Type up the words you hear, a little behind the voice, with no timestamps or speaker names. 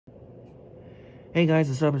Hey guys,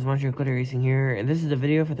 what's up? It's Monster Glitter Racing here, and this is a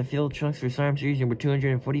video for the Field Chunks for Sarm Series number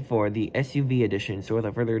 244, the SUV edition. So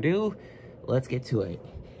without further ado, let's get to it.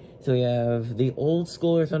 So we have the Old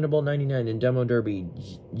Schooler Thunderbolt 99 in Demo Derby,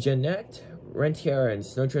 Jeanette Rentiera and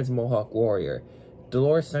Snow Treads Mohawk Warrior,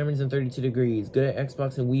 Dolores Simons in 32 Degrees, Good at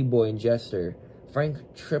Xbox and Wee Boy and Jester, Frank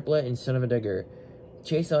Triplett and Son of a Digger,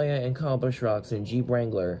 Chase Elliott and Kyle Bushrocks and Jeep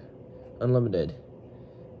Wrangler, Unlimited.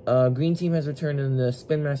 Green Team has returned in the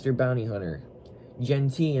Spin Master Bounty Hunter,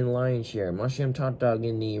 Gen T in Lion Share, Monster Jam Top Dog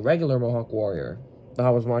in the regular Mohawk Warrior. The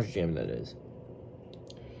Hot Wheels Monster Jam, that is.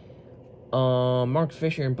 Mark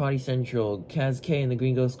Fisher in Potty Central, Kaz K in the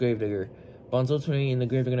Green Ghost Gravedigger, Bonzo 28 in the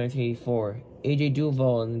Gravedigger 1984, AJ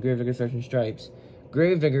Duval in the Gravedigger Sergeant Stripes,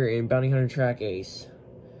 Gravedigger in Bounty Hunter Track Ace,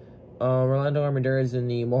 Rolando Armaderas in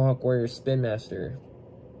the Mohawk Warrior Spin Master,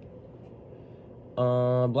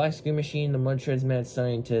 Black Screen Machine, the Mud Treads Mad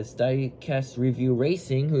Scientist, Diecast Review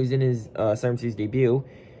Racing, who's in his Sarm Series debut.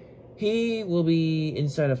 He will be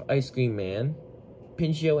inside of Ice Cream Man,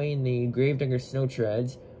 Pinchio A in the Gravedigger Snow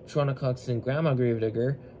Treads, Toronto Cox in Grandma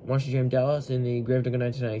Gravedigger, Monster Jam Dallas in the Gravedigger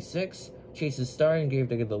 1996, Chase's Star in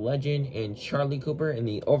Gravedigger The Legend, and Charlie Cooper in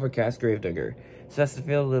the Overcast Gravedigger. So that's the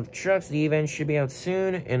field of trucks. The event should be out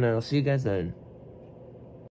soon, and I'll see you guys then.